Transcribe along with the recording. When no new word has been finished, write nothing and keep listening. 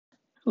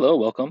Hello,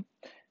 welcome.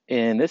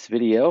 In this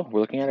video,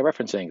 we're looking at a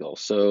reference angle.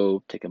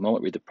 So take a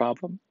moment, read the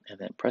problem, and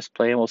then press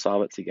play and we'll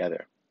solve it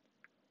together.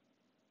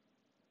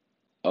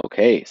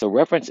 Okay, so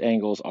reference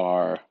angles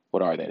are,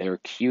 what are they? They're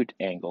acute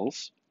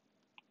angles,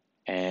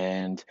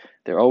 and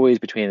they're always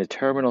between the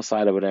terminal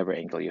side of whatever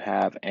angle you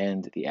have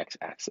and the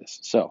x-axis.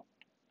 So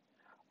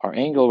our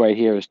angle right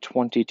here is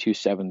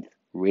 22/7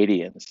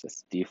 radians,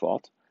 that's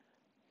default.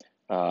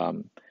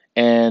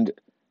 And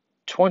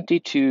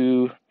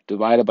 22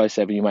 divided by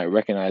 7 you might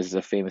recognize as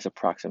a famous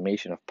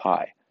approximation of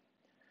pi.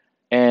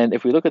 And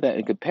if we look at that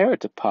and compare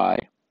it to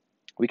pi,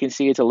 we can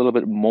see it's a little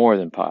bit more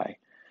than pi.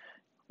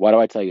 Why do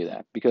I tell you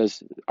that?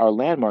 Because our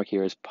landmark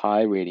here is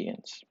pi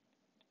radians.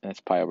 That's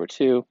pi over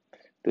 2.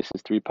 This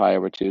is 3 pi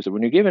over 2. So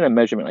when you're given a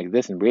measurement like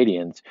this in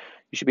radians,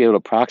 you should be able to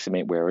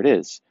approximate where it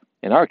is.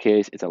 In our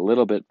case, it's a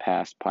little bit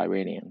past pi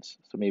radians,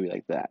 so maybe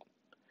like that.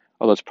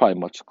 Although it's probably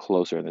much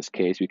closer in this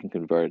case. We can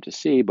convert it to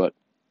c, but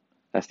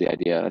that's the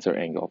idea. That's our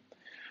angle.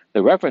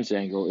 The reference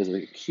angle is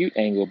the acute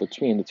angle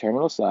between the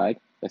terminal side,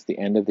 that's the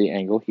end of the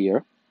angle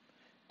here,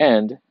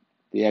 and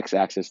the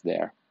x-axis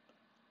there.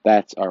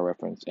 That's our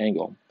reference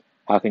angle.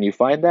 How can you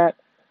find that?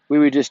 We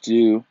would just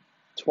do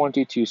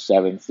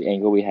 22/7, the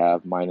angle we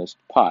have, minus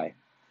pi.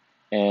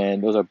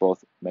 And those are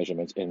both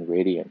measurements in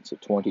radians. So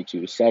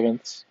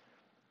 22/7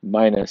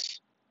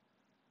 minus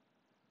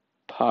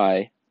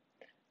pi,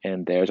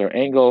 and there's our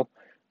angle.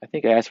 I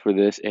think I asked for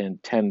this in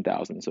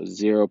 10,000, so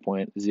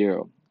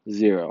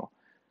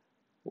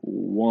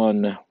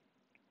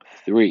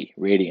 0.00013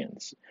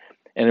 radians.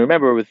 And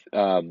remember, with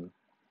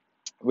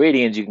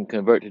radians, you can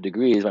convert to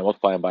degrees by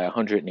multiplying by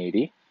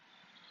 180,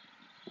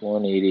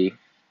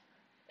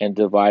 and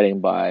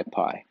dividing by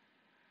pi.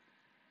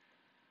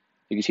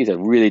 You can see it's a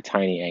really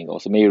tiny angle,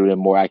 so maybe it would have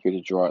been more accurate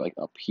to draw it like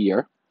up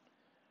here,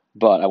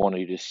 but I wanted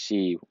you to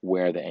see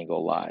where the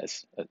angle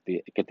lies,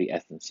 get the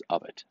essence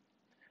of it.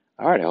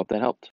 All right, I hope that helped.